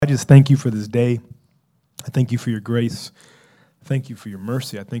just thank you for this day. I thank you for your grace. Thank you for your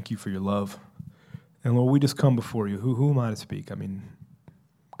mercy. I thank you for your love. And Lord, we just come before you. Who am I to speak? I mean,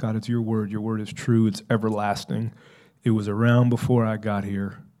 God, it's your word. Your word is true. It's everlasting. It was around before I got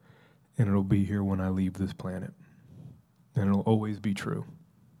here, and it'll be here when I leave this planet. And it'll always be true.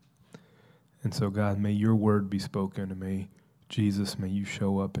 And so, God, may your word be spoken, and may you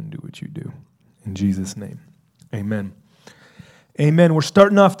show up and do what you do. In Jesus' name, amen. Amen. We're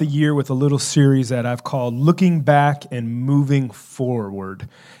starting off the year with a little series that I've called Looking Back and Moving Forward.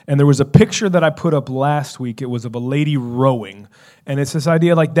 And there was a picture that I put up last week. It was of a lady rowing. And it's this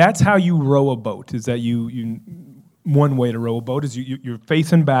idea, like, that's how you row a boat, is that you one way to row a boat is you're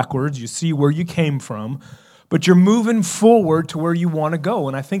facing backwards. You see where you came from, but you're moving forward to where you want to go.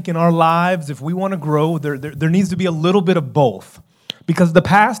 And I think in our lives, if we want to grow, there needs to be a little bit of both, because the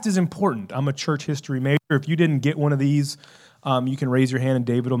past is important. I'm a church history major. If you didn't get one of these, you can raise your hand, and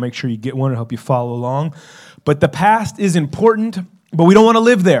David will make sure you get one and help you follow along. But the past is important, but we don't want to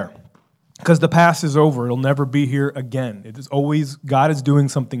live there because the past is over. It'll never be here again. It is always, God is doing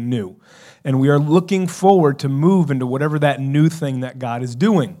something new. And we are looking forward to move into whatever that new thing that God is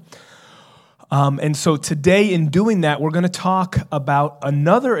doing. And so today in doing that, we're going to talk about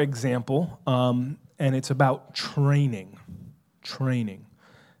another example, and it's about training. Training.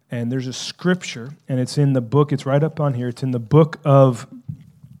 And there's a scripture, and it's in the book, it's right up on here, it's in the book of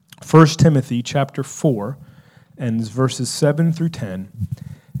 1 Timothy chapter 4, and it's verses 7 through 10,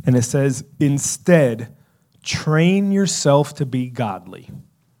 and it says, instead, train yourself to be godly.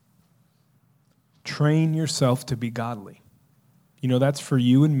 Train yourself to be godly. You know, that's for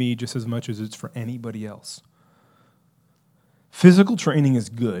you and me just as much as it's for anybody else. Physical training is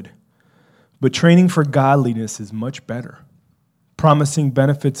good, but training for godliness is much better, promising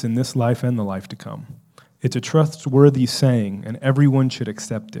benefits in this life and the life to come. It's a trustworthy saying, and everyone should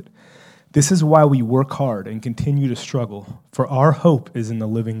accept it. This is why we work hard and continue to struggle, for our hope is in the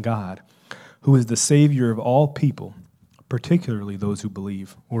living God, who is the Savior of all people, particularly those who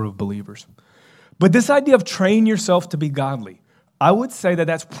believe or of believers. But this idea of train yourself to be godly, I would say that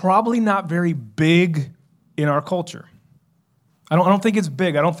that's probably not very big in our culture. I don't think it's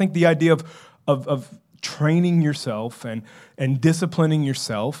big. I don't think the idea of training yourself and disciplining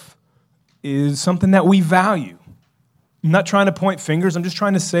yourself is something that we value. I'm not trying to point fingers. I'm just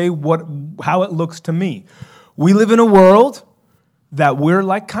trying to say how it looks to me. We live in a world that we're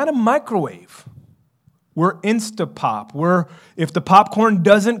like kind of microwave. We're Instapop. If the popcorn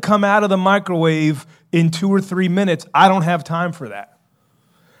doesn't come out of the microwave in 2 or 3 minutes, I don't have time for that.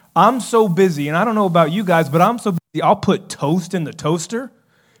 I'm so busy, and I don't know about you guys, but I'm so busy, I'll put toast in the toaster,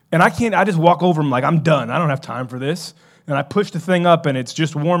 and I just walk over them like, I'm done. I don't have time for this. And I push the thing up, and it's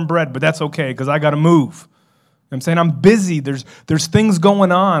just warm bread, but that's okay because I got to move. I'm saying I'm busy. There's things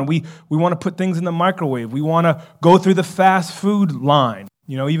going on. We want to put things in the microwave. We want to go through the fast food line.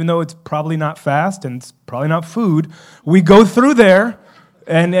 You know, even though it's probably not fast and it's probably not food, we go through there,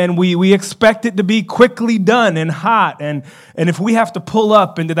 and we expect it to be quickly done and hot. And if we have to pull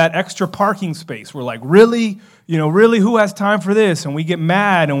up into that extra parking space, we're like, really? You know, really, who has time for this? And we get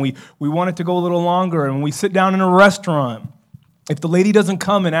mad, and we want it to go a little longer, and we sit down in a restaurant. If the lady doesn't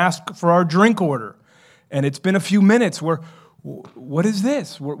come and ask for our drink order, and it's been a few minutes, what is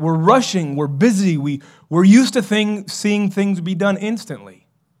this? We're rushing, we're busy, we're used to seeing things be done instantly.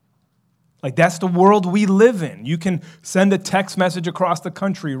 Like, that's the world we live in. You can send a text message across the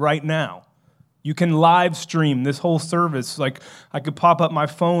country right now. You can live stream this whole service. Like, I could pop up my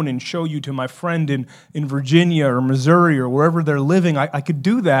phone and show you to my friend in Virginia or Missouri or wherever they're living. I could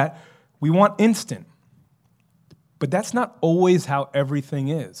do that. We want instant. But that's not always how everything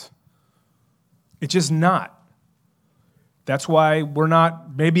is. It's just not. That's why we're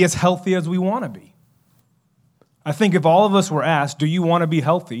not maybe as healthy as we want to be. I think if all of us were asked, do you want to be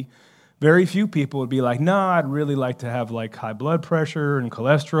healthy? Very few people would be like, no, I'd really like to have like high blood pressure and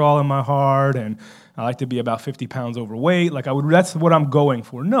cholesterol in my heart, and I like to be about 50 pounds overweight. That's what I'm going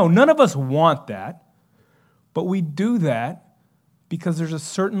for. No, none of us want that, but we do that because there's a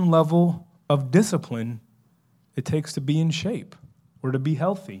certain level of discipline it takes to be in shape or to be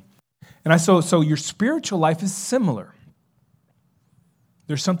healthy. And so your spiritual life is similar.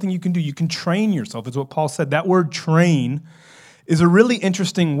 There's something you can do. You can train yourself, is what Paul said. That word train is a really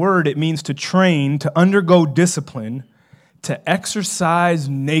interesting word. It means to train, to undergo discipline, to exercise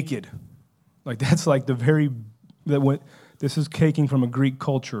naked. Like, that's like this is taking from a Greek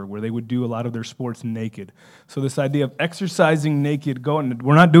culture where they would do a lot of their sports naked. So this idea of exercising naked,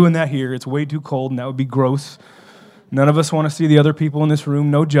 we're not doing that here. It's way too cold, and that would be gross. None of us want to see the other people in this room.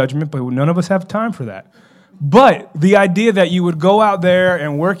 No judgment, but none of us have time for that. But the idea that you would go out there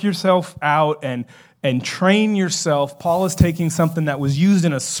and work yourself out and train yourself, Paul is taking something that was used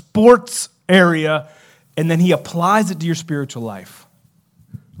in a sports area and then he applies it to your spiritual life.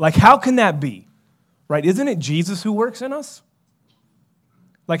 Like, how can that be? Right? Isn't it Jesus who works in us?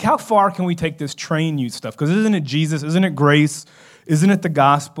 Like, how far can we take this train you stuff? Because isn't it Jesus? Isn't it grace? Isn't it the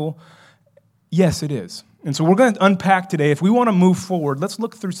gospel? Yes, it is. And so we're going to unpack today. If we want to move forward, let's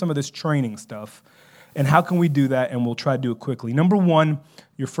look through some of this training stuff. And how can we do that? And we'll try to do it quickly. Number one,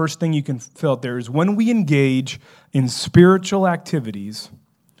 your first thing you can fill out there is when we engage in spiritual activities,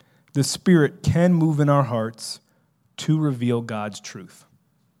 the Spirit can move in our hearts to reveal God's truth.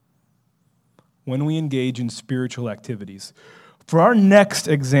 When we engage in spiritual activities. For our next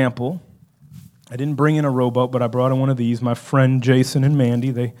example, I didn't bring in a rowboat, but I brought in one of these. My friend Jason and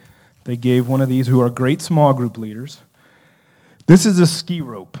Mandy, they gave one of these, who are great small group leaders. This is a ski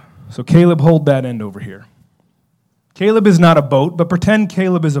rope. So Caleb, hold that end over here. Caleb is not a boat, but pretend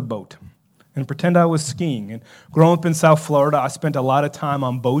Caleb is a boat. And pretend I was skiing. And growing up in South Florida, I spent a lot of time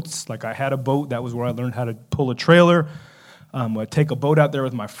on boats. Like, I had a boat. That was where I learned how to pull a trailer. I'd take a boat out there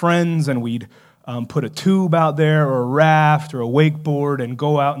with my friends, and we'd put a tube out there or a raft or a wakeboard and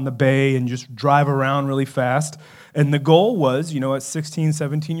go out in the bay and just drive around really fast. And the goal was, at 16,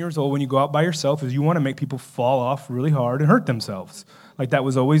 17 years old, when you go out by yourself, is you want to make people fall off really hard and hurt themselves. Like, that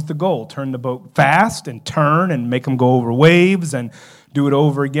was always the goal. Turn the boat fast and turn and make them go over waves and do it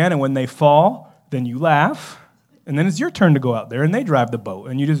over again. And when they fall, then you laugh. And then it's your turn to go out there and they drive the boat.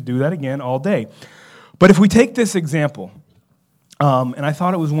 And you just do that again all day. But if we take this example, and I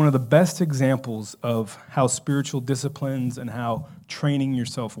thought it was one of the best examples of how spiritual disciplines and how training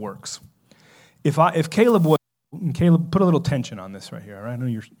yourself works. If Caleb was, and Caleb, put a little tension on this right here, all right? I know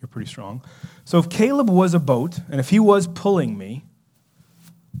you're pretty strong. So if Caleb was a boat, and if he was pulling me,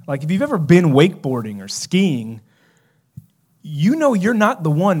 like if you've ever been wakeboarding or skiing, you're not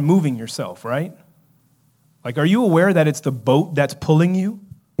the one moving yourself, right? Like, are you aware that it's the boat that's pulling you?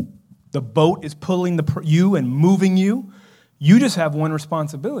 The boat is pulling you and moving you. You just have one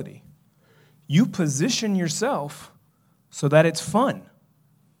responsibility. You position yourself so that it's fun.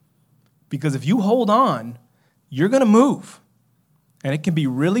 Because if you hold on, you're going to move. And it can be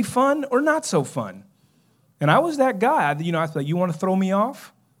really fun or not so fun. And I was that guy. I was like, you want to throw me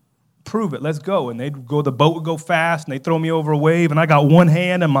off? Prove it. Let's go. And the boat would go fast, and they'd throw me over a wave, and I got one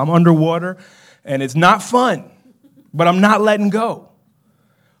hand, and I'm underwater. And it's not fun, but I'm not letting go.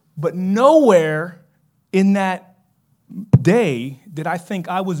 But nowhere in that day did I think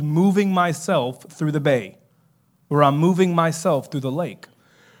I was moving myself through the bay, or I'm moving myself through the lake.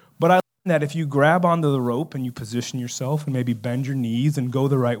 But I learned that if you grab onto the rope and you position yourself and maybe bend your knees and go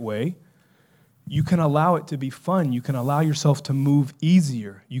the right way, you can allow it to be fun. You can allow yourself to move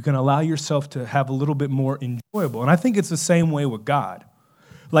easier. You can allow yourself to have a little bit more enjoyable. And I think it's the same way with God.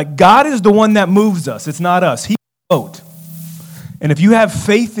 Like, God is the one that moves us. It's not us. He's the boat. And if you have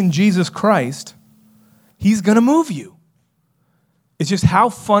faith in Jesus Christ, He's going to move you. It's just, how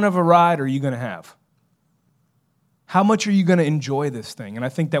fun of a ride are you going to have? How much are you going to enjoy this thing? And I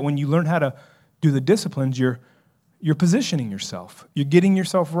think that when you learn how to do the disciplines, you're positioning yourself. You're getting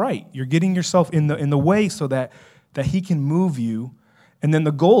yourself right. You're getting yourself in the way so that He can move you. And then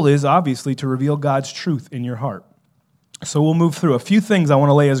the goal is, obviously, to reveal God's truth in your heart. So we'll move through a few things I want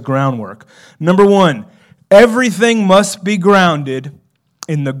to lay as groundwork. Number one, everything must be grounded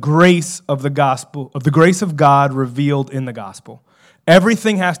in the grace of the gospel, of the grace of God revealed in the gospel.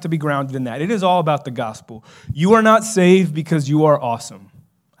 Everything has to be grounded in that. It is all about the gospel. You are not saved because you are awesome.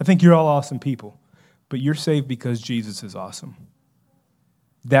 I think you're all awesome people, but you're saved because Jesus is awesome.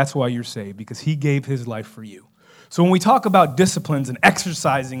 That's why you're saved, because He gave His life for you. So when we talk about disciplines and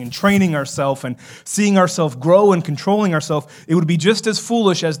exercising and training ourselves and seeing ourselves grow and controlling ourselves, it would be just as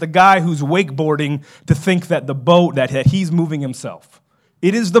foolish as the guy who's wakeboarding to think that the boat, that he's moving himself.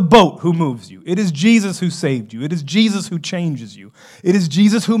 It is the boat who moves you. It is Jesus who saved you. It is Jesus who changes you. It is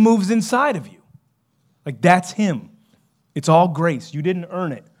Jesus who moves inside of you. Like, that's Him. It's all grace. You didn't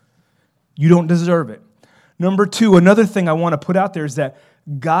earn it. You don't deserve it. Number two, another thing I want to put out there is that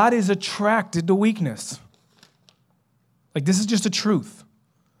God is attracted to weakness. Like, this is just a truth.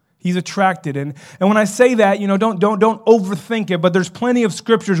 He's attracted. And when I say that, don't overthink it, but there's plenty of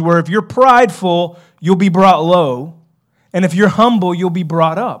scriptures where if you're prideful, you'll be brought low. And if you're humble, you'll be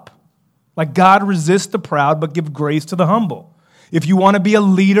brought up. Like, God resists the proud, but give grace to the humble. If you want to be a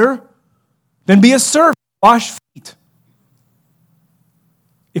leader, then be a servant. Wash feet.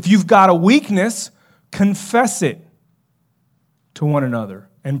 If you've got a weakness, confess it to one another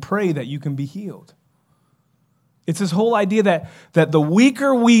and pray that you can be healed. It's this whole idea that the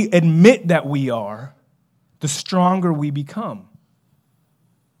weaker we admit that we are, the stronger we become.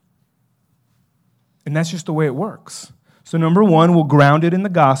 And that's just the way it works. So number one, we'll ground it in the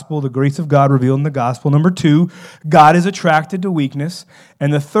gospel, the grace of God revealed in the gospel. Number two, God is attracted to weakness.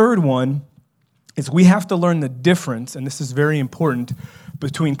 And the third one is we have to learn the difference, and this is very important,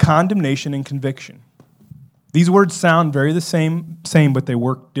 between condemnation and conviction. These words sound very the same, but they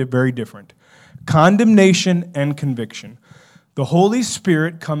work very different. Condemnation and conviction. The Holy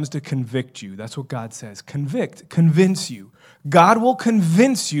Spirit comes to convict you. That's what God says. Convict, convince you. God will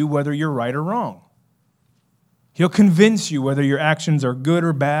convince you whether you're right or wrong. He'll convince you whether your actions are good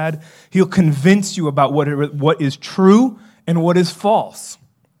or bad. He'll convince you about what is true and what is false.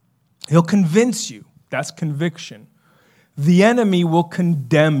 He'll convince you. That's conviction. The enemy will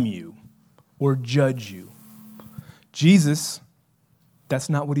condemn you or judge you. Jesus, that's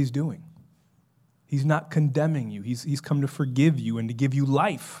not what he's doing. He's not condemning you. He's come to forgive you and to give you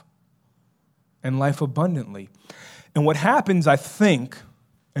life, and life abundantly. And what happens, I think,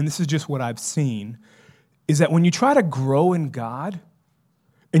 and this is just what I've seen, is that when you try to grow in God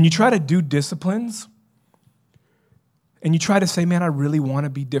and you try to do disciplines and you try to say, man, I really want to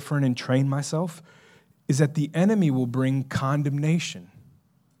be different and train myself, is that the enemy will bring condemnation.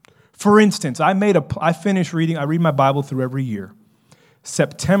 For instance, I read my Bible through every year.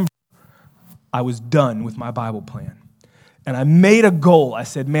 September, I was done with my Bible plan. And I made a goal. I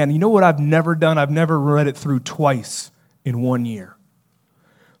said, man, you know what I've never done? I've never read it through twice in 1 year.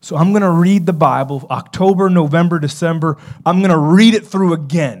 So I'm going to read the Bible, October, November, December. I'm going to read it through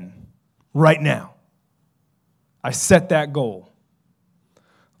again right now. I set that goal.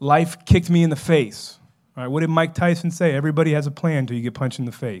 Life kicked me in the face. All right, what did Mike Tyson say? Everybody has a plan until you get punched in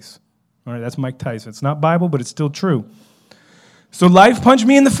the face. All right, that's Mike Tyson. It's not Bible, but it's still true. So life punched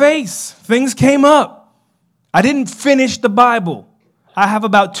me in the face. Things came up. I didn't finish the Bible. I have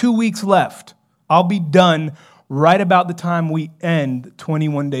about 2 weeks left. I'll be done right about the time we end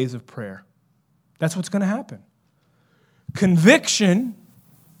 21 days of prayer. That's what's going to happen. Conviction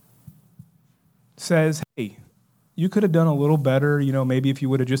says, hey, you could have done a little better, maybe if you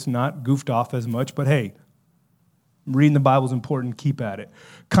would have just not goofed off as much, but hey, reading the Bible is important, keep at it.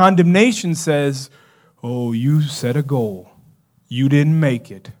 Condemnation says, oh, you set a goal. You didn't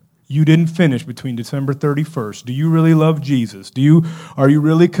make it. You didn't finish between December 31st. Do you really love Jesus? Are you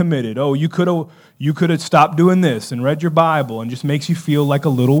really committed? Oh, you could have stopped doing this and read your Bible, and just makes you feel like a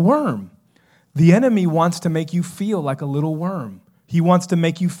little worm. The enemy wants to make you feel like a little worm. He wants to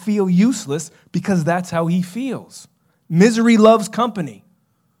make you feel useless because that's how he feels. Misery loves company.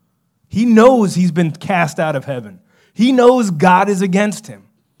 He knows he's been cast out of heaven. He knows God is against him.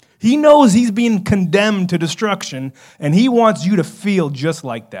 He knows he's being condemned to destruction, and he wants you to feel just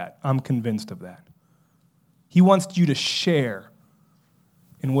like that. I'm convinced of that. He wants you to share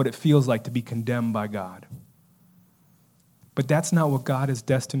in what it feels like to be condemned by God. But that's not what God is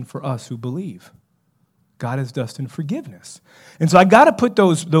destined for us who believe. God is destined forgiveness. And so I got to put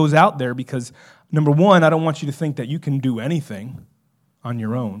those out there because, number one, I don't want you to think that you can do anything on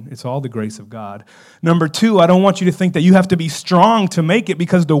your own. It's all the grace of God. Number two, I don't want you to think that you have to be strong to make it,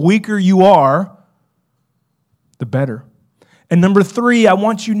 because the weaker you are, the better. And number three, I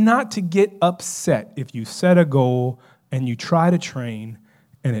want you not to get upset if you set a goal and you try to train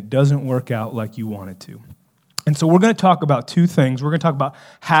and it doesn't work out like you want it to. And so we're going to talk about two things. We're going to talk about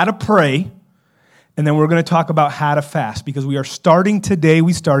how to pray, and then we're going to talk about how to fast, because we are starting today.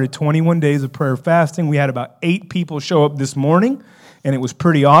 We started 21 days of prayer fasting. We had about 8 people show up this morning, and it was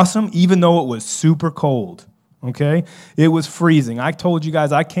pretty awesome, even though it was super cold, okay? It was freezing. I told you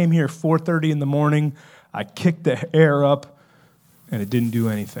guys I came here at 4:30 in the morning. I kicked the air up, and it didn't do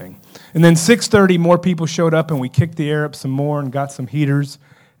anything. And then 6:30, more people showed up, and we kicked the air up some more and got some heaters,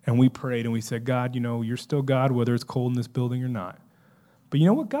 and we prayed, and we said, God, you're still God, whether it's cold in this building or not. But you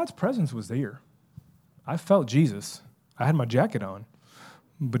know what? God's presence was there. I felt Jesus. I had my jacket on,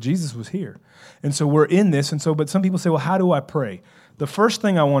 but Jesus was here. And so we're in this, but some people say, well, how do I pray? The first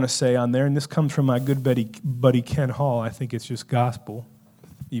thing I want to say on there, and this comes from my good buddy Ken Hall, I think it's just gospel,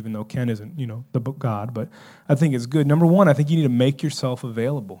 even though Ken isn't, the book God, but I think it's good. Number one, I think you need to make yourself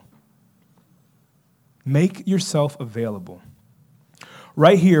available. Make yourself available.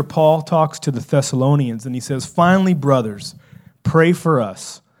 Right here, Paul talks to the Thessalonians, and he says, finally, brothers, pray for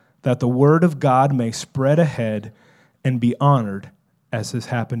us, that the word of God may spread ahead and be honored as has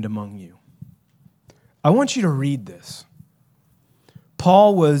happened among you. I want you to read this.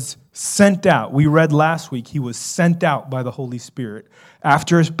 Paul was sent out. We read last week, he was sent out by the Holy Spirit.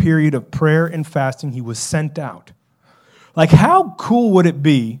 After his period of prayer and fasting, he was sent out. Like, how cool would it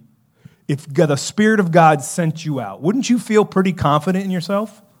be if the Spirit of God sent you out? Wouldn't you feel pretty confident in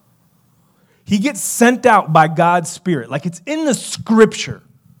yourself? He gets sent out by God's Spirit. Like it's in the scripture.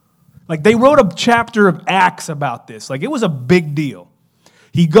 Like they wrote a chapter of Acts about this. Like it was a big deal.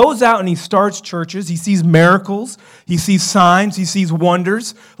 He goes out and he starts churches. He sees miracles. He sees signs. He sees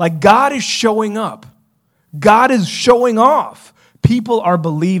wonders. Like God is showing up. God is showing off. People are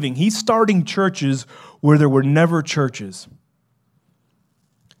believing. He's starting churches where there were never churches.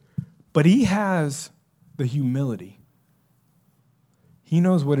 But he has the humility. He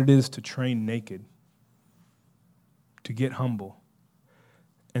knows what it is to train naked, to get humble,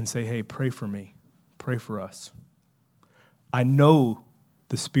 and say, hey, pray for me. Pray for us. I know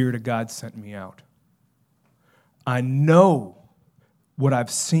the Spirit of God sent me out. I know what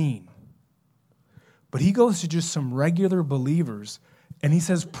I've seen. But he goes to just some regular believers, and he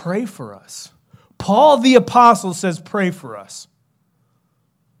says, pray for us. Paul the Apostle says, pray for us.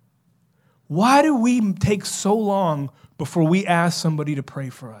 Why do we take so long before we ask somebody to pray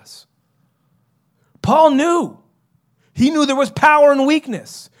for us? Paul knew. He knew there was power in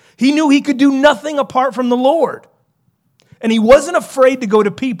weakness. He knew he could do nothing apart from the Lord. And he wasn't afraid to go to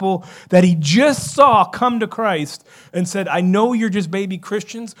people that he just saw come to Christ and said, I know you're just baby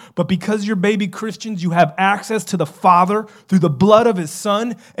Christians, but because you're baby Christians, you have access to the Father through the blood of his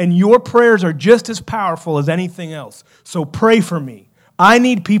Son, and your prayers are just as powerful as anything else. So pray for me. I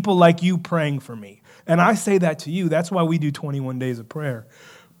need people like you praying for me. And I say that to you. That's why we do 21 days of prayer.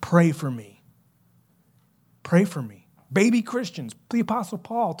 Pray for me. Pray for me. Baby Christians, the Apostle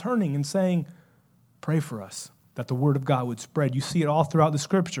Paul turning and saying, pray for us, that the word of God would spread. You see it all throughout the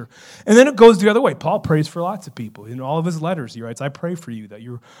scripture. And then it goes the other way. Paul prays for lots of people. In all of his letters, he writes, I pray for you, that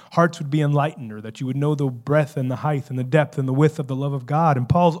your hearts would be enlightened, or that you would know the breadth and the height and the depth and the width of the love of God. And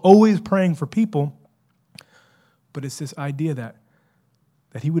Paul's always praying for people. But it's this idea that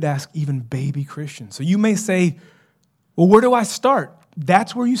he would ask even baby Christians. So you may say, well, where do I start?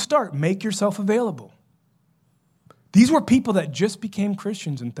 That's where you start. Make yourself available. These were people that just became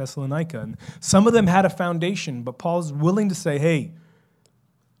Christians in Thessalonica, and some of them had a foundation, but Paul's willing to say, hey,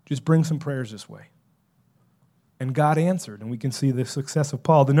 just bring some prayers this way. And God answered, and we can see the success of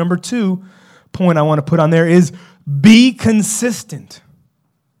Paul. The number 2 point I want to put on there is be consistent.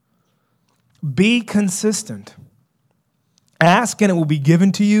 Be consistent. Ask and it will be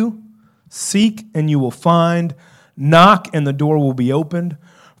given to you. Seek and you will find. Knock and the door will be opened.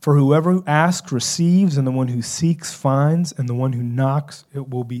 For whoever asks receives, and the one who seeks finds, and the one who knocks it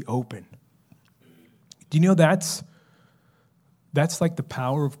will be open. Do you know that's like the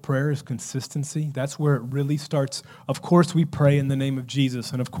power of prayer is consistency? That's where it really starts. Of course we pray in the name of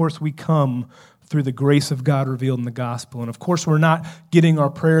Jesus, and of course we come through the grace of God revealed in the gospel. And of course we're not getting our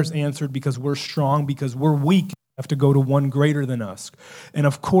prayers answered because we're strong, because we're weak. Have to go to one greater than us. And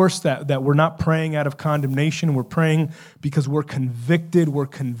of course that we're not praying out of condemnation. We're praying because we're convicted, we're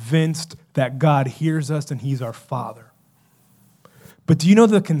convinced that God hears us and he's our Father. But do you know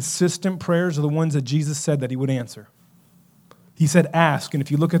the consistent prayers are the ones that Jesus said that he would answer? He said ask, and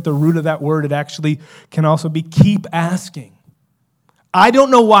if you look at the root of that word, it actually can also be keep asking. I don't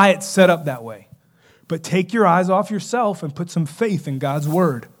know why it's set up that way, but take your eyes off yourself and put some faith in God's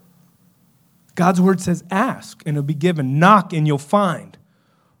word. God's word says, ask, and it'll be given. Knock, and you'll find.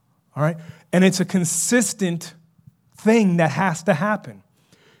 All right? And it's a consistent thing that has to happen.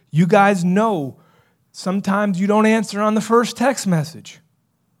 You guys know sometimes you don't answer on the first text message.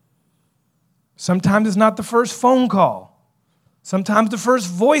 Sometimes it's not the first phone call. Sometimes the first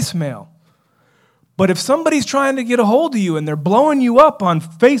voicemail. But if somebody's trying to get a hold of you and they're blowing you up on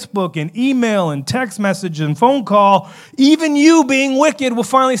Facebook and email and text message and phone call, even you being wicked will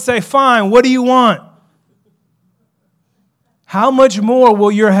finally say, fine, what do you want? How much more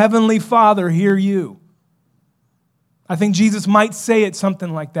will your heavenly Father hear you? I think Jesus might say it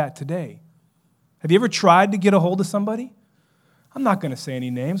something like that today. Have you ever tried to get a hold of somebody? I'm not going to say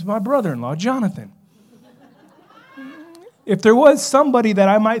any names. My brother-in-law, Jonathan. If there was somebody that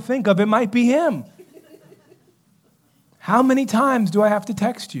I might think of, it might be him. How many times do I have to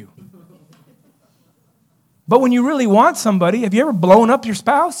text you? But when you really want somebody, have you ever blown up your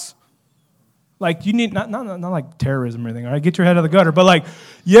spouse? Like you need, not like terrorism or anything, all right? Get your head out of the gutter. But like,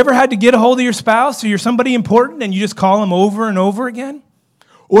 you ever had to get a hold of your spouse or you're somebody important and you just call them over and over again?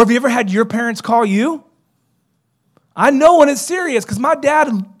 Or have you ever had your parents call you? I know when it's serious because my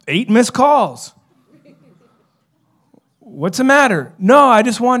dad 8 missed calls. What's the matter? No, I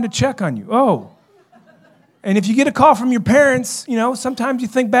just wanted to check on you. Oh. And if you get a call from your parents, sometimes you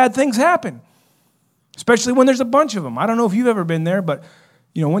think bad things happen, especially when there's a bunch of them. I don't know if you've ever been there, but,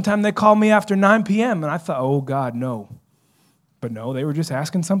 one time they called me after 9 p.m. and I thought, oh, God, no. But no, they were just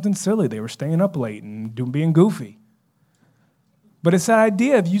asking something silly. They were staying up late and being goofy. But it's that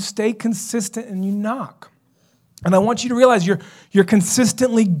idea of you stay consistent and you knock. And I want you to realize you're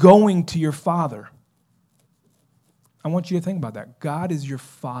consistently going to your Father. I want you to think about that. God is your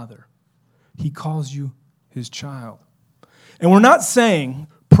Father. He calls you his child. And we're not saying,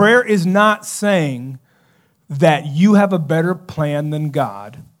 prayer is not saying that you have a better plan than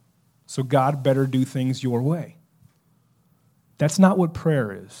God, so God better do things your way. That's not what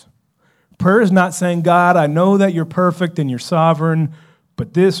prayer is. Prayer is not saying, God, I know that you're perfect and you're sovereign,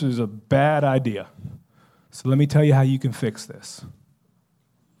 but this is a bad idea. So let me tell you how you can fix this.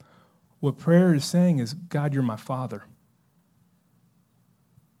 What prayer is saying is, God, you're my Father.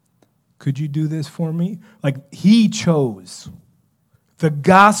 Could you do this for me? Like he chose. The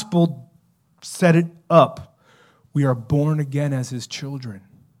gospel set it up. We are born again as his children.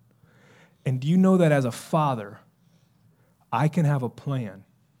 And do you know that as a father, I can have a plan,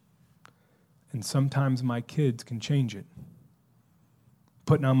 and sometimes my kids can change it.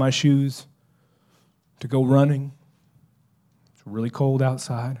 Putting on my shoes to go running. It's really cold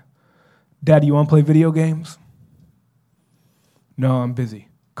outside. Daddy, you want to play video games? No, I'm busy.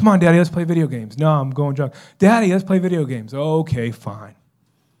 Come on, Daddy, let's play video games. No, I'm going jog. Daddy, let's play video games. Okay, fine.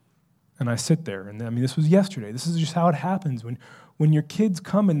 And I sit there, and this was yesterday. This is just how it happens. When your kids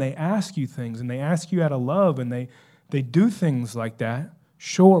come and they ask you things, and they ask you out of love, and they do things like that,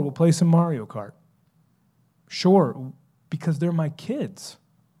 sure, we'll play some Mario Kart. Sure, because they're my kids.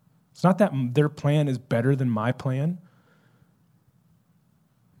 It's not that their plan is better than my plan,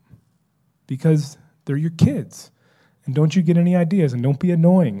 because they're your kids. And don't you get any ideas, and don't be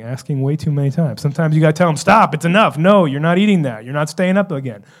annoying, asking way too many times. Sometimes you got to tell them, stop, it's enough. No, you're not eating that. You're not staying up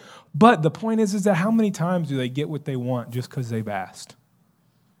again. But the point is that how many times do they get what they want just because they've asked?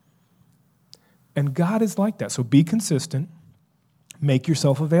 And God is like that. So be consistent. Make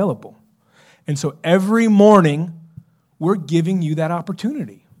yourself available. And so every morning, we're giving you that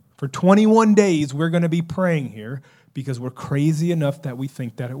opportunity. For 21 days, we're going to be praying here because we're crazy enough that we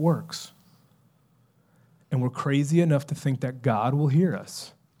think that it works. And we're crazy enough to think that God will hear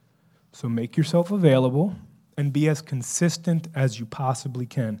us. So make yourself available and be as consistent as you possibly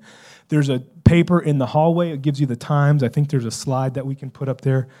can. There's a paper in the hallway. It gives you the times. I think there's a slide that we can put up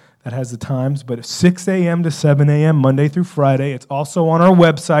there that has the times. But it's 6 a.m. to 7 a.m., Monday through Friday. It's also on our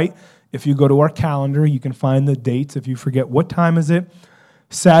website. If you go to our calendar, you can find the dates. If you forget what time is it,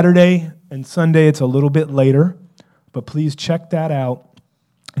 Saturday and Sunday, it's a little bit later. But please check that out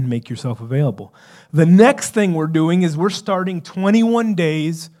and make yourself available. The next thing we're doing is we're starting 21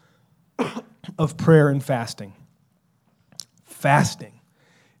 days of prayer and fasting. Fasting.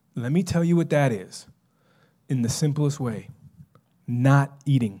 Let me tell you what that is in the simplest way. Not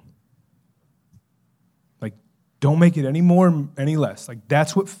eating. Like, don't make it any more, any less. Like,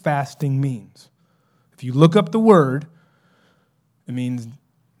 that's what fasting means. If you look up the word, it means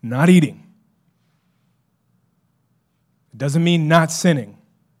not eating. It doesn't mean not sinning.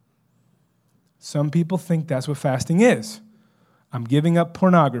 Some people think that's what fasting is. I'm giving up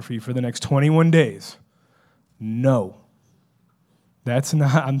pornography for the next 21 days. No. That's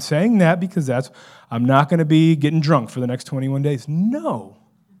not, I'm saying that because I'm not going to be getting drunk for the next 21 days. No. All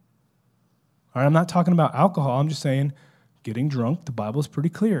right, I'm not talking about alcohol. I'm just saying getting drunk, the Bible is pretty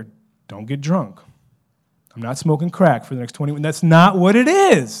clear. Don't get drunk. I'm not smoking crack for the next 21. That's not what it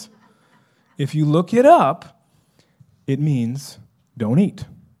is. If you look it up, it means don't eat.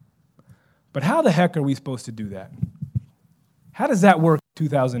 But how the heck are we supposed to do that? How does that work in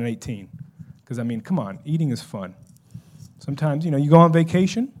 2018? Because, come on, eating is fun. Sometimes, you go on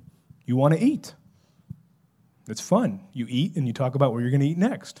vacation, you want to eat. It's fun. You eat and you talk about where you're going to eat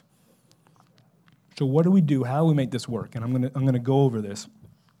next. So what do we do? How do we make this work? And I'm going to go over this.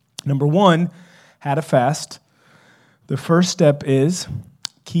 Number one, how to fast. The first step is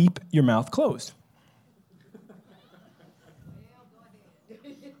keep your mouth closed.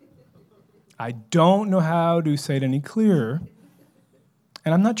 I don't know how to say it any clearer.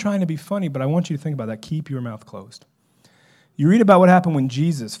 And I'm not trying to be funny, but I want you to think about that. Keep your mouth closed. You read about what happened when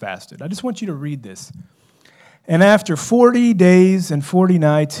Jesus fasted. I just want you to read this. And after 40 days and 40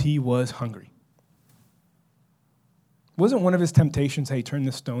 nights, he was hungry. Wasn't one of his temptations, hey, turn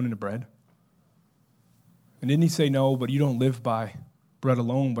this stone into bread? And didn't he say, no, but you don't live by bread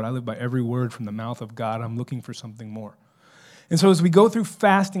alone, but I live by every word from the mouth of God. I'm looking for something more. And so as we go through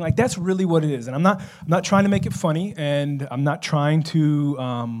fasting, that's really what it is. And I'm not trying to make it funny, and I'm not trying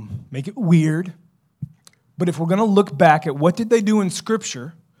to make it weird. But if we're going to look back at what did they do in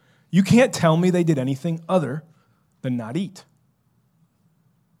Scripture, you can't tell me they did anything other than not eat.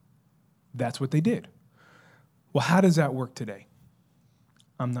 That's what they did. Well, how does that work today?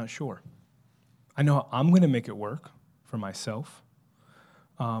 I'm not sure. I know how I'm going to make it work for myself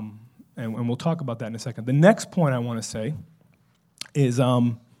And we'll talk about that in a second. The next point I want to say is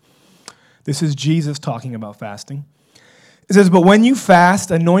this is Jesus talking about fasting. It says, "But when you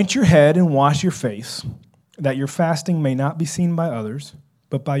fast, anoint your head and wash your face, that your fasting may not be seen by others,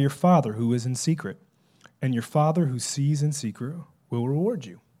 but by your Father who is in secret. And your Father who sees in secret will reward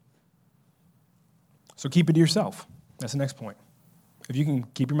you." So keep it to yourself. That's the next point. If you can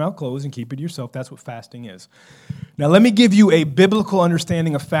keep your mouth closed and keep it to yourself, that's what fasting is. Now, let me give you a biblical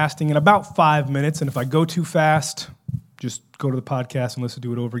understanding of fasting in about 5 minutes. And if I go too fast, just go to the podcast and listen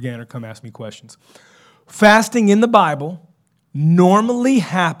to it over again or come ask me questions. Fasting in the Bible normally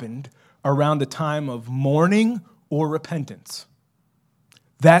happened around the time of mourning or repentance.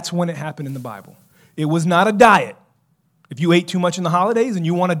 That's when it happened in the Bible. It was not a diet. If you ate too much in the holidays and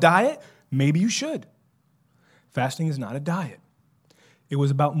you want a diet, maybe you should. Fasting is not a diet. It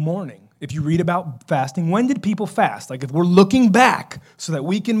was about mourning. If you read about fasting, when did people fast? Like if we're looking back so that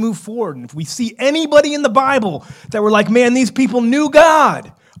we can move forward, and if we see anybody in the Bible that we're like, man, these people knew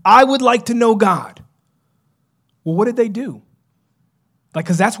God, I would like to know God. Well, what did they do? Like,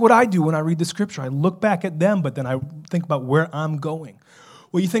 because that's what I do when I read the scripture. I look back at them, but then I think about where I'm going.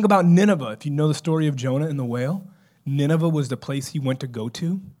 Well, you think about Nineveh. If you know the story of Jonah and the whale, Nineveh was the place he went to go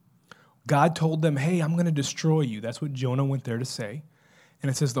to. God told them, hey, I'm going to destroy you. That's what Jonah went there to say. And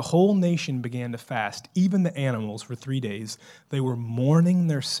it says the whole nation began to fast, even the animals, for 3 days. They were mourning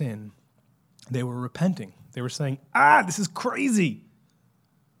their sin. They were repenting. They were saying, this is crazy.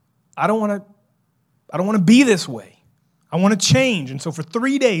 I don't want to be this way. I want to change. And so for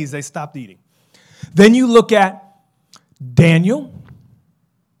 3 days, they stopped eating. Then you look at Daniel.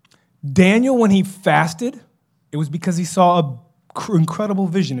 Daniel, when he fasted, it was because he saw an incredible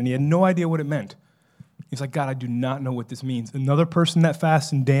vision, and he had no idea what it meant. He's like, God, I do not know what this means. Another person that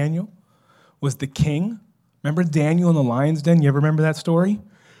fasted in Daniel was the king. Remember Daniel in the lion's den? You ever remember that story?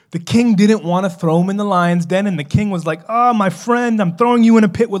 The king didn't want to throw him in the lion's den, and the king was like, my friend, I'm throwing you in a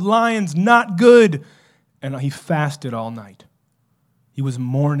pit with lions, not good. And he fasted all night. He was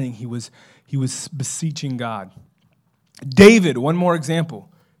mourning. He was beseeching God. David, one more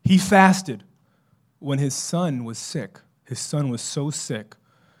example. He fasted when his son was sick. His son was so sick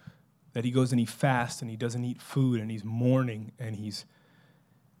that he goes and he fasts and he doesn't eat food and he's mourning and he's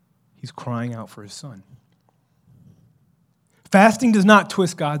crying out for his son. Fasting does not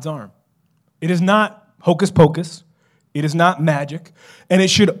twist God's arm. It is not hocus pocus. It is not magic. And it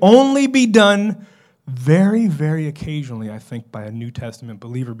should only be done very, very occasionally, I think, by a New Testament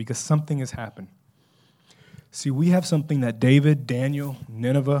believer because something has happened. See, we have something that David, Daniel,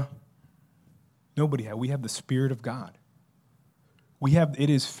 Nineveh, nobody had. We have the Spirit of God. It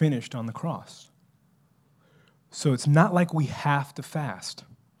is finished on the cross. So it's not like we have to fast.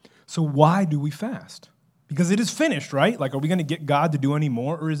 So why do we fast? Because it is finished, right? Like, are we going to get God to do any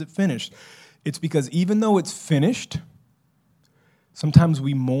more, or is it finished? It's because even though it's finished, sometimes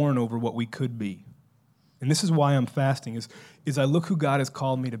we mourn over what we could be. And this is why I'm fasting, is I look who God has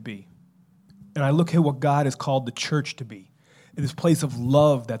called me to be. And I look at what God has called the church to be. In this place of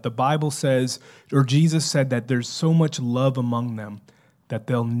love that the Bible says, or Jesus said that there's so much love among them that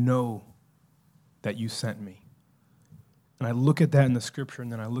they'll know that you sent me. And I look at that in the scripture,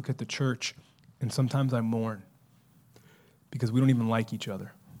 and then I look at the church, and sometimes I mourn because we don't even like each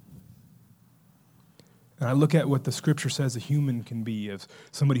other. And I look at what the scripture says a human can be, as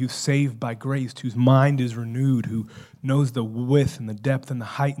somebody who's saved by grace, whose mind is renewed, who knows the width and the depth and the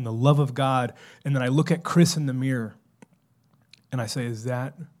height and the love of God. And then I look at Chris in the mirror, and I say, is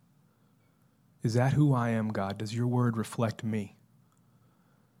that who I am, God? Does your word reflect me?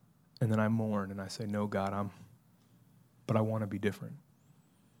 And then I mourn, and I say, no, God, but I want to be different.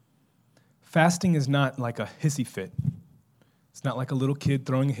 Fasting is not like a hissy fit. It's not like a little kid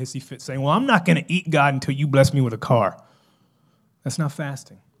throwing a hissy fit saying, well, I'm not going to eat, God, until you bless me with a car. That's not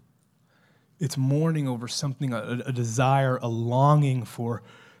fasting. It's mourning over something, a desire, a longing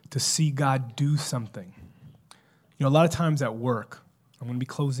to see God do something. You know, a lot of times at work, I'm going to be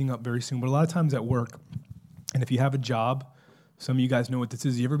closing up very soon, but a lot of times at work, and if you have a job, some of you guys know what this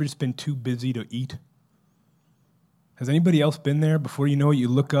is. You ever just been too busy to eat? Has anybody else been there? Before you know it, you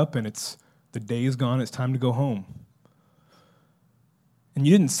look up and the day is gone, it's time to go home. And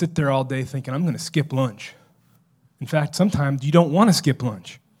you didn't sit there all day thinking, I'm going to skip lunch. In fact, sometimes you don't want to skip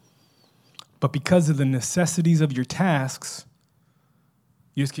lunch. But because of the necessities of your tasks,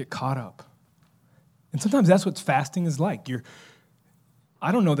 you just get caught up. And sometimes that's what fasting is like.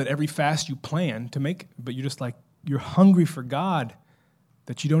 I don't know that every fast you plan to make, but you're just like, you're hungry for God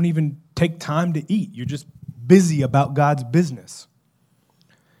that you don't even take time to eat. You're just busy about God's business.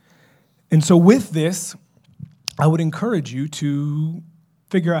 And so with this, I would encourage you to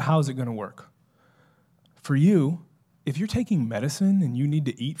figure out how's it going to work. For you, if you're taking medicine and you need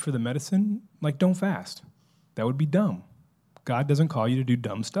to eat for the medicine, like, don't fast. That would be dumb. God doesn't call you to do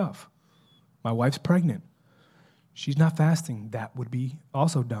dumb stuff. My wife's pregnant. She's not fasting. That would be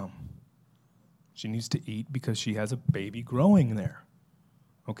also dumb. She needs to eat because she has a baby growing there.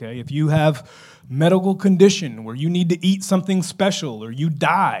 Okay? If you have medical condition where you need to eat something special or you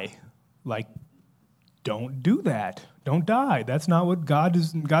die, like, don't do that. Don't die. That's not what God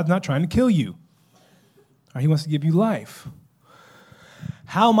is. God's not trying to kill you. He wants to give you life.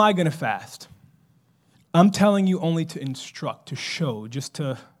 How am I going to fast? I'm telling you only to instruct, to show, just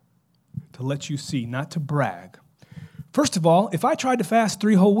to let you see, not to brag. First of all, if I tried to fast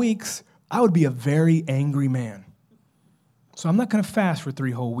 3 whole weeks, I would be a very angry man. So I'm not going to fast for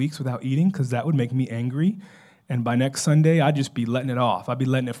 3 whole weeks without eating because that would make me angry. And by next Sunday, I'd just be letting it off. I'd be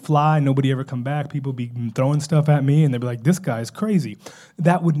letting it fly. Nobody ever come back. People be throwing stuff at me, and they'd be like, this guy's crazy.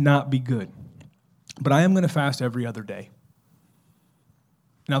 That would not be good. But I am going to fast every other day.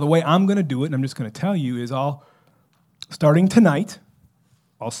 Now, the way I'm going to do it, and I'm just going to tell you, is starting tonight,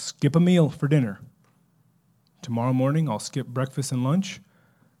 I'll skip a meal for dinner. Tomorrow morning, I'll skip breakfast and lunch,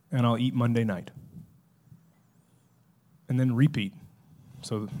 and I'll eat Monday night. And then repeat.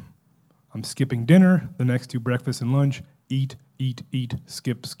 So I'm skipping dinner, the next 2 breakfast and lunch, eat,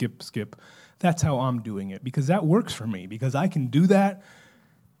 skip, skip, skip. That's how I'm doing it, because that works for me, because I can do that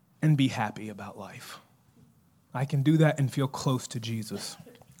and be happy about life. I can do that and feel close to Jesus.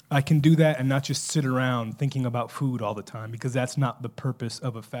 I can do that and not just sit around thinking about food all the time, because that's not the purpose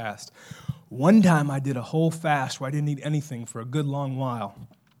of a fast. One time I did a whole fast where I didn't eat anything for a good long while.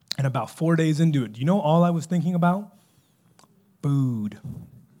 And about 4 days into it, do you know all I was thinking about? Food.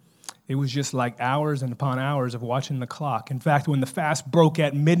 It was just like hours and upon hours of watching the clock. In fact, when the fast broke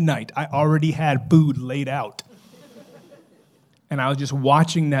at midnight, I already had food laid out. And I was just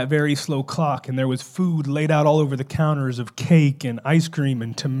watching that very slow clock, and there was food laid out all over the counters of cake and ice cream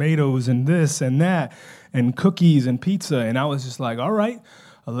and tomatoes and this and that and cookies and pizza. And I was just like, all right,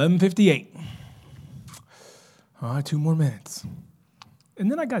 11:58. All right, 2 more minutes. And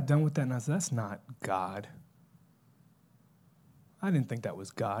then I got done with that, and I said, that's not God. I didn't think that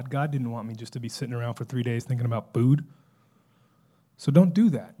was God. God didn't want me just to be sitting around for 3 days thinking about food. So don't do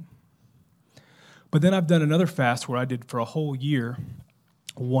that. But then I've done another fast where I did for a whole year,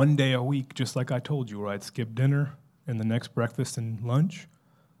 1 day a week, just like I told you, where I'd skip dinner and the next breakfast and lunch.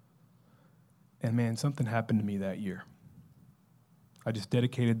 And man, something happened to me that year. I just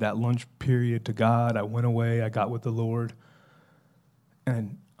dedicated that lunch period to God. I went away. I got with the Lord.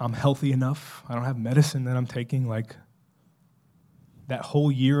 And I'm healthy enough. I don't have medicine that I'm taking. Like, that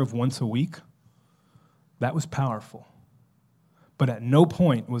whole year of once a week, that was powerful. But at no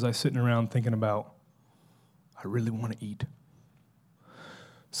point was I sitting around thinking about, I really want to eat.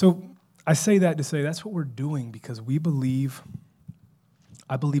 So I say that to say that's what we're doing, because I believe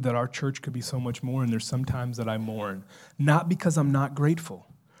that our church could be so much more, and there's some times that I mourn. Not because I'm not grateful.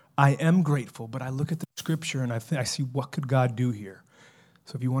 I am grateful, but I look at the scripture and I see what could God do here.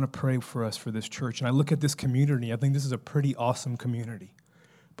 So if you want to pray for us for this church, and I look at this community, I think this is a pretty awesome community.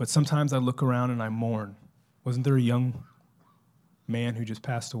 But sometimes I look around and I mourn. Wasn't there a young man who just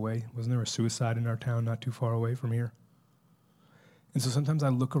passed away? Wasn't there a suicide in our town not too far away from here? And so sometimes I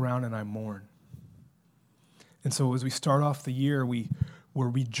look around and I mourn. And so as we start off the year, we're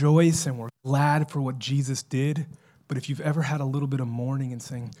rejoice and we're glad for what Jesus did. But if you've ever had a little bit of mourning and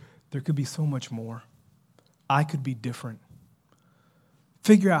saying, there could be so much more, I could be different,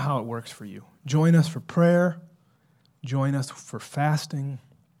 figure out how it works for you. Join us for prayer. Join us for fasting.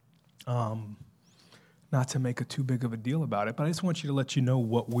 Not to make too big of a deal about it, but I just want you to let you know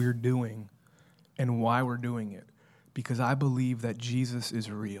what we're doing and why we're doing it. Because I believe that Jesus is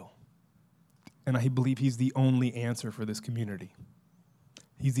real. And I believe he's the only answer for this community.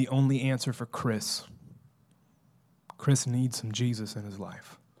 He's the only answer for Chris. Chris needs some Jesus in his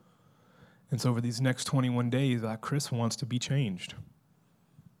life. And so over these next 21 days, Chris wants to be changed.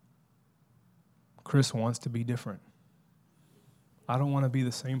 Chris wants to be different. I don't want to be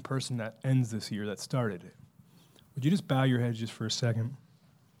the same person that ends this year that started it. Would you just bow your heads just for a second?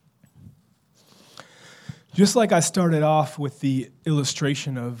 Just like I started off with the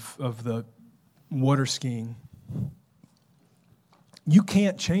illustration of the water skiing, you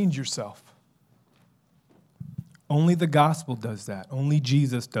can't change yourself. Only the gospel does that. Only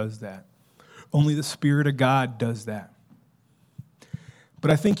Jesus does that. Only the Spirit of God does that.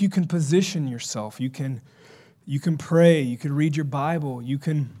 But I think you can position yourself. You can pray. You can read your Bible. You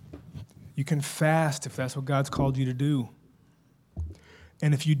can fast if that's what God's called you to do.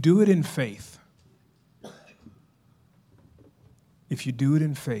 And if you do it in faith, if you do it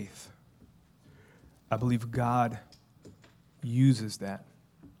in faith, I believe God uses that.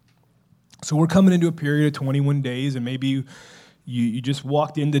 So we're coming into a period of 21 days, and maybe you just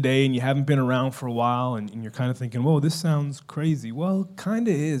walked in today and you haven't been around for a while, and you're kind of thinking, whoa, this sounds crazy. Well, it kind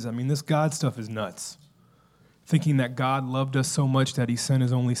of is. I mean, this God stuff is nuts. Thinking that God loved us so much that he sent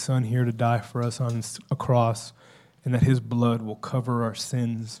his only son here to die for us on a cross, and that his blood will cover our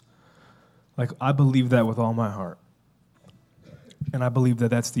sins. Like, I believe that with all my heart. And I believe that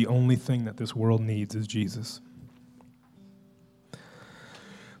that's the only thing that this world needs is Jesus.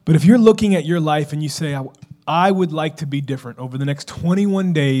 But if you're looking at your life and you say, I would like to be different. Over the next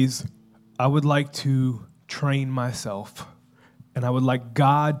 21 days, I would like to train myself. And I would like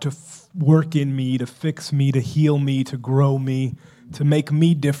God to work in me, to fix me, to heal me, to grow me, to make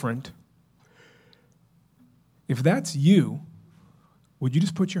me different. If that's you, would you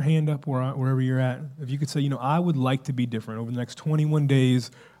just put your hand up wherever you're at? If you could say, I would like to be different. Over the next 21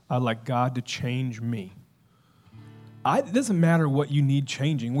 days, I'd like God to change me. It doesn't matter what you need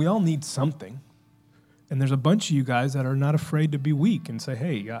changing. We all need something. And there's a bunch of you guys that are not afraid to be weak and say,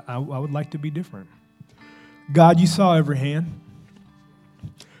 hey, I would like to be different. God, you saw every hand.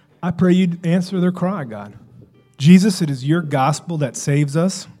 I pray you'd answer their cry, God. Jesus, it is your gospel that saves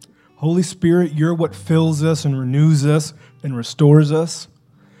us. Holy Spirit, you're what fills us and renews us and restores us.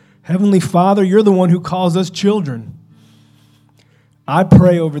 Heavenly Father, you're the one who calls us children. I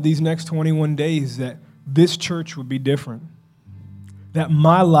pray over these next 21 days that this church would be different, that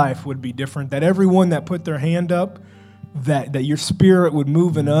my life would be different, that everyone that put their hand up, that your spirit would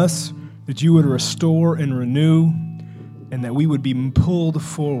move in us, that you would restore and renew, and that we would be pulled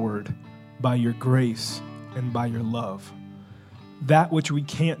forward by your grace and by your love. That which we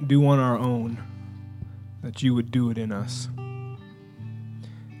can't do on our own, that you would do it in us. And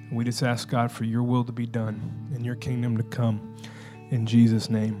we just ask, God, for your will to be done and your kingdom to come. In Jesus'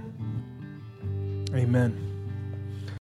 name, amen.